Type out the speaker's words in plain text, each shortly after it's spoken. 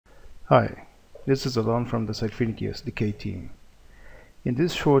Hi, this is Alon from the Sitefinity SDK team. In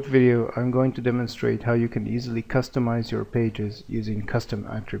this short video, I'm going to demonstrate how you can easily customize your pages using custom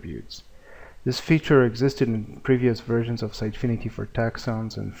attributes. This feature existed in previous versions of Sitefinity for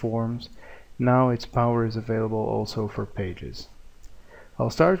taxons and forms. Now its power is available also for pages. I'll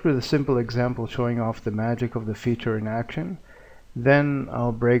start with a simple example showing off the magic of the feature in action. Then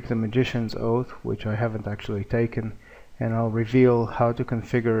I'll break the magician's oath, which I haven't actually taken, and I'll reveal how to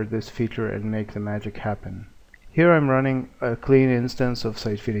configure this feature and make the magic happen. Here I'm running a clean instance of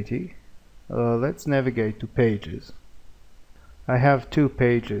Sitefinity. Let's navigate to Pages. I have two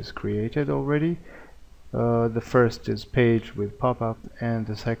pages created already. The first is page with pop-up and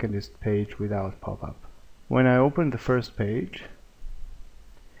the second is page without pop-up. When I open the first page,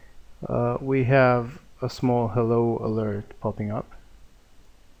 we have a small hello alert popping up.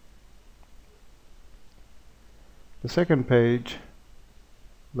 The second page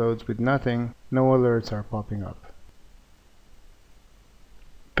loads with nothing. No alerts are popping up.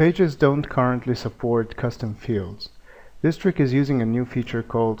 Pages don't currently support custom fields. This trick is using a new feature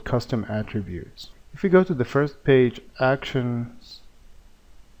called custom attributes. If we go to the first page, Actions,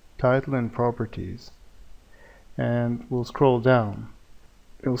 Title and Properties, and we'll scroll down,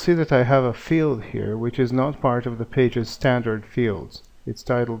 you'll see that I have a field here which is not part of the page's standard fields. It's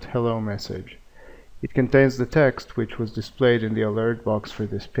titled Hello Message. It contains the text which was displayed in the alert box for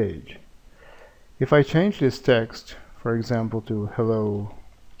this page. If I change this text, for example, to Hello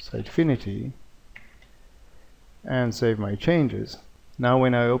Sitefinity, and save my changes, now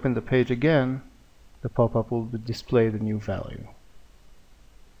when I open the page again, the pop-up will display the new value.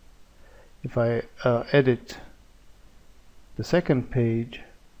 If I edit the second page,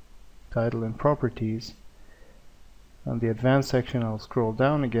 Title and Properties, on the Advanced section I'll scroll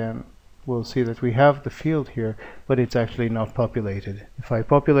down again, we'll see that we have the field here, but it's actually not populated. If I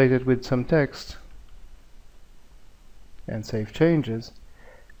populate it with some text and save changes,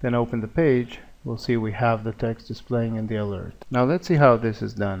 then open the page, we'll see we have the text displaying in the alert. Now let's see how this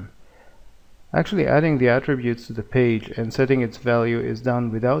is done. Actually, adding the attributes to the page and setting its value is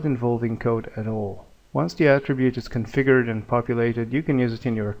done without involving code at all. Once the attribute is configured and populated, you can use it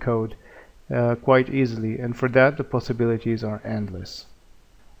in your code quite easily, and for that the possibilities are endless.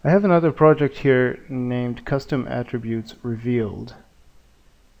 I have another project here named Custom Attributes Revealed.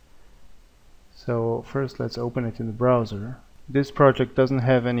 So first let's open it in the browser. This project doesn't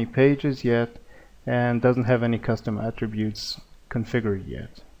have any pages yet and doesn't have any custom attributes configured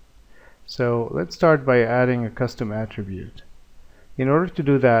yet. So let's start by adding a custom attribute. In order to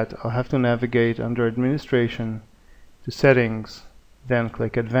do that, I'll have to navigate under Administration to Settings, then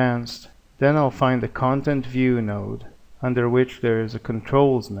click Advanced. Then I'll find the Content View node, under which there is a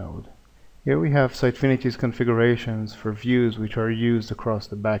Controls node. Here we have Sitefinity's configurations for views which are used across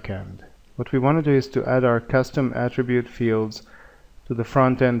the backend. What we want to do is to add our custom attribute fields to the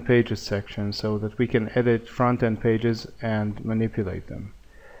front-end pages section so that we can edit front-end pages and manipulate them.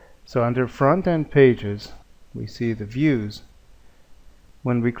 So under front-end pages, we see the views.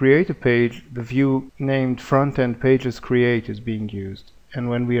 When we create a page, the view named front-end pages create is being used. And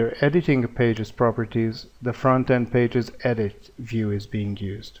when we are editing a page's properties, the front-end pages edit view is being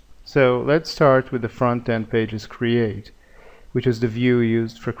used. So let's start with the front-end pages create, which is the view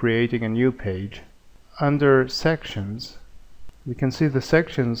used for creating a new page. Under sections, we can see the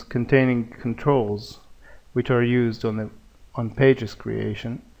sections containing controls which are used on pages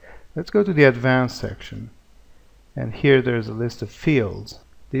creation. Let's go to the Advanced section, and here there's a list of fields.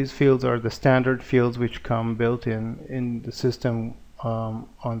 These fields are the standard fields which come built in the system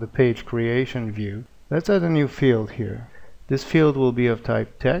on the page creation view. Let's add a new field here. This field will be of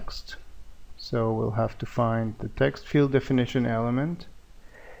type text, so we'll have to find the text field definition element.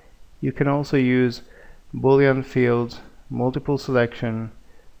 You can also use Boolean fields, multiple selection,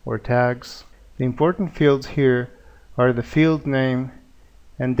 or tags. The important fields here are the field name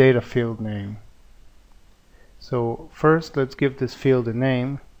and data field name. So first let's give this field a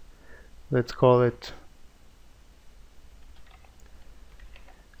name. Let's call it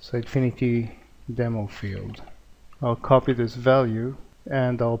Sitefinity demo field. I'll copy this value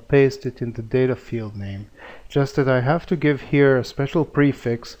and I'll paste it in the data field name, just that I have to give here a special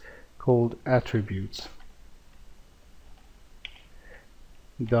prefix called attributes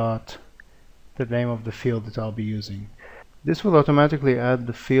dot the name of the field that I'll be using. This will automatically add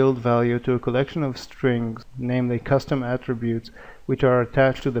the field value to a collection of strings, namely custom attributes, which are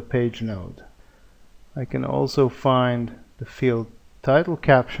attached to the page node. I can also find the field title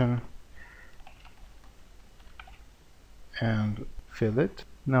caption and fill it.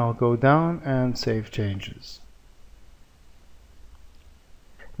 Now I'll go down and save changes.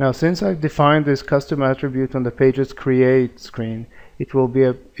 Now, since I've defined this custom attribute on the page's create screen, it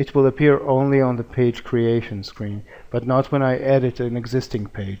will appear only on the page creation screen, but not when I edit an existing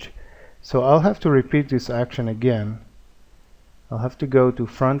page. So I'll have to repeat this action again. I'll have to go to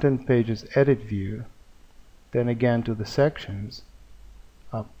front-end pages edit view, then again to the sections,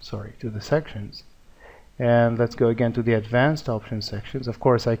 and let's go again to the advanced options sections. Of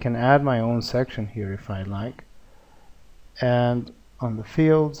course, I can add my own section here if I like. And on the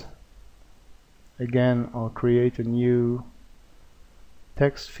fields, again, I'll create a new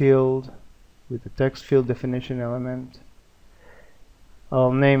text field with the text field definition element.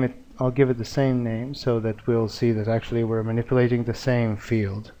 I'll give it the same name so that we'll see that actually we're manipulating the same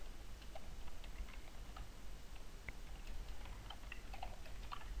field.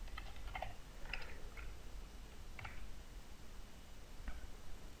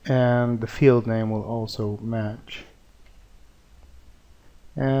 And the field name will also match.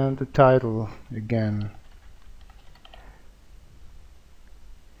 And the title, again.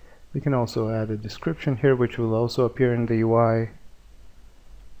 We can also add a description here, which will also appear in the UI.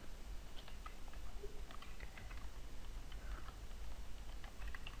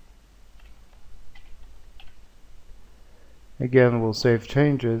 Again, we'll save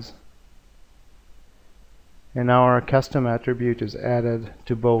changes. And now our custom attribute is added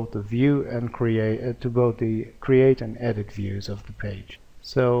to both the view and to both the create and edit views of the page.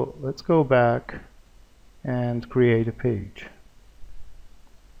 So let's go back and create a page.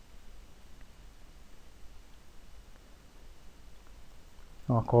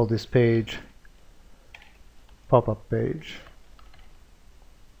 I'll call this page pop-up page.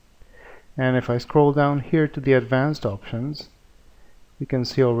 And if I scroll down here to the advanced options, we can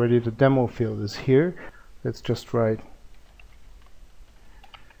see already the demo field is here. Let's just write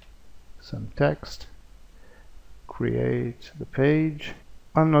some text, create the page.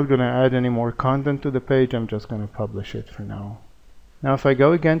 I'm not going to add any more content to the page, I'm just going to publish it for now. Now if I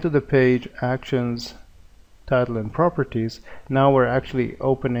go again to the page, actions, title and properties, now we're actually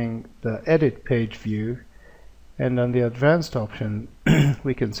opening the edit page view, and on the advanced option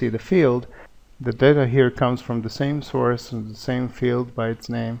we can see the field. The data here comes from the same source and the same field by its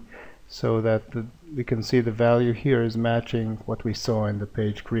name, so that we can see the value here is matching what we saw in the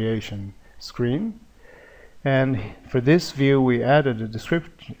page creation screen. And for this view we added a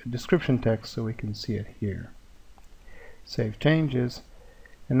description text so we can see it here. Save changes.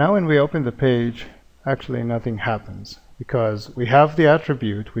 And now when we open the page, actually nothing happens, because we have the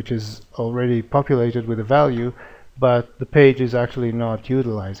attribute which is already populated with a value, but the page is actually not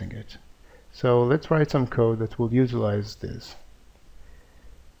utilizing it. So let's write some code that will utilize this.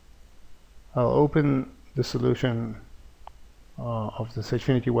 I'll open the solution of the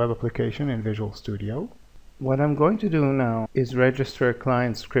Sitefinity web application in Visual Studio. What I'm going to do now is register a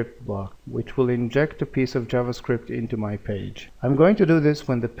client script block which will inject a piece of JavaScript into my page. I'm going to do this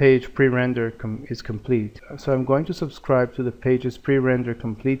when the page pre-render is complete. So I'm going to subscribe to the page's pre-render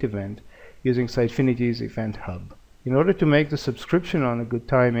complete event using Sitefinity's Event Hub. In order to make the subscription on a good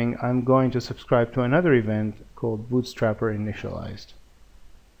timing, I'm going to subscribe to another event called Bootstrapper Initialized.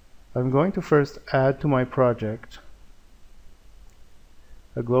 I'm going to first add to my project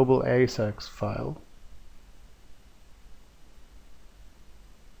a global ASAX file.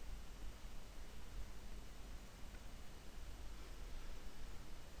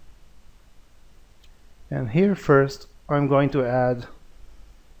 And here first I'm going to add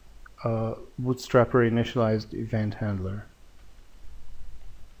a Bootstrapper initialized event handler.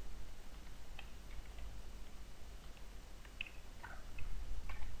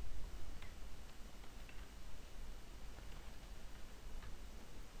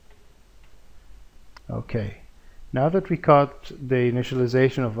 Okay, now that we got the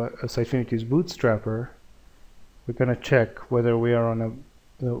initialization of Sitefinity's Bootstrapper, we're going to check whether we are on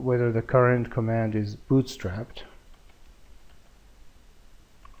whether the current command is bootstrapped.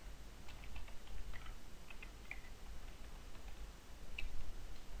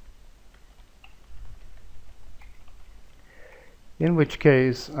 In which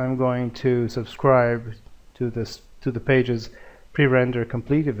case I'm going to subscribe to the page's pre-render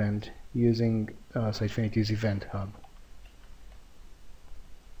complete event using Sitefinity's Event Hub.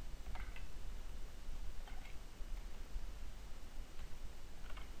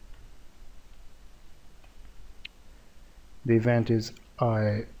 The event is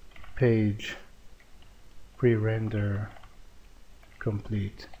page pre-render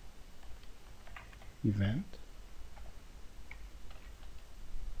complete event.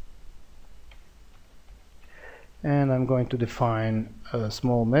 And I'm going to define a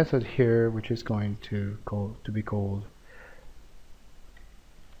small method here which is going to be called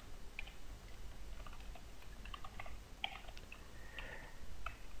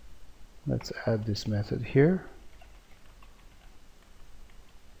Let's add this method here.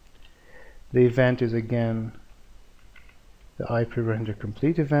 The event is again the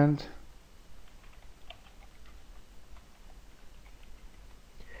iPreRenderComplete event.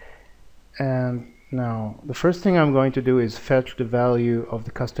 And now the first thing I'm going to do is fetch the value of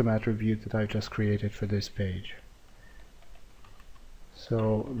the custom attribute that I just created for this page.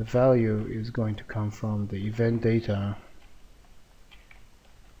 So the value is going to come from the event data,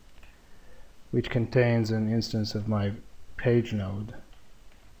 which contains an instance of my page node.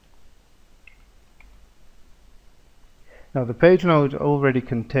 Now the page node already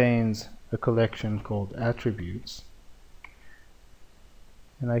contains a collection called attributes,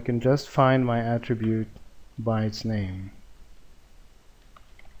 and I can just find my attribute by its name.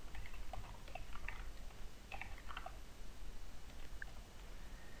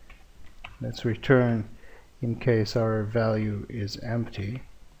 Let's return in case our value is empty.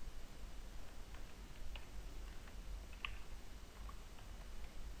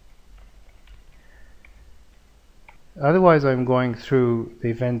 Otherwise, I'm going through the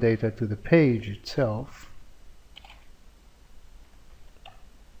event data to the page itself.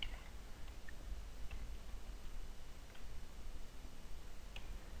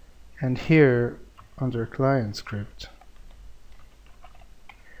 And here, under client script,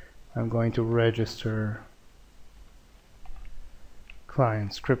 I'm going to register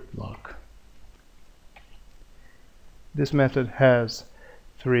client script block. This method has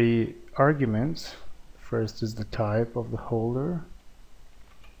 3 arguments. First is the type of the holder.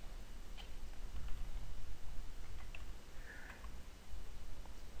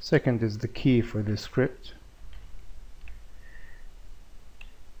 Second is the key for this script.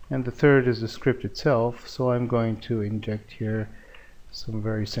 And the third is the script itself, so I'm going to inject here some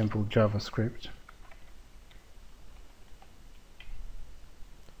very simple JavaScript.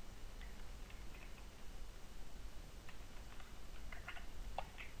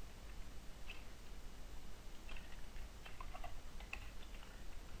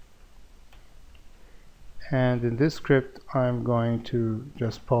 And in this script, I'm going to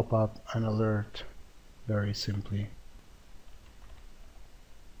just pop up an alert very simply.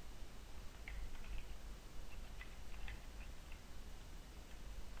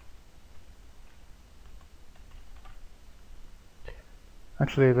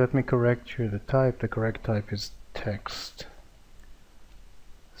 Actually, let me correct here the type. The correct type is text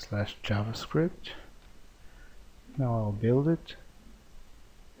 / JavaScript. Now I'll build it.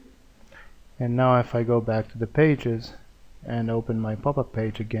 And now if I go back to the pages and open my pop-up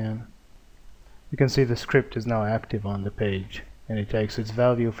page again, you can see the script is now active on the page, and it takes its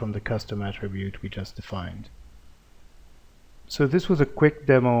value from the custom attribute we just defined. So this was a quick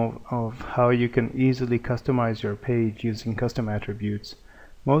demo of how you can easily customize your page using custom attributes.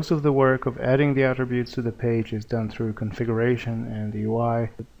 Most of the work of adding the attributes to the page is done through configuration and the UI.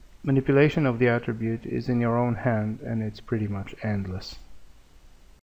 The manipulation of the attribute is in your own hand, and it's pretty much endless.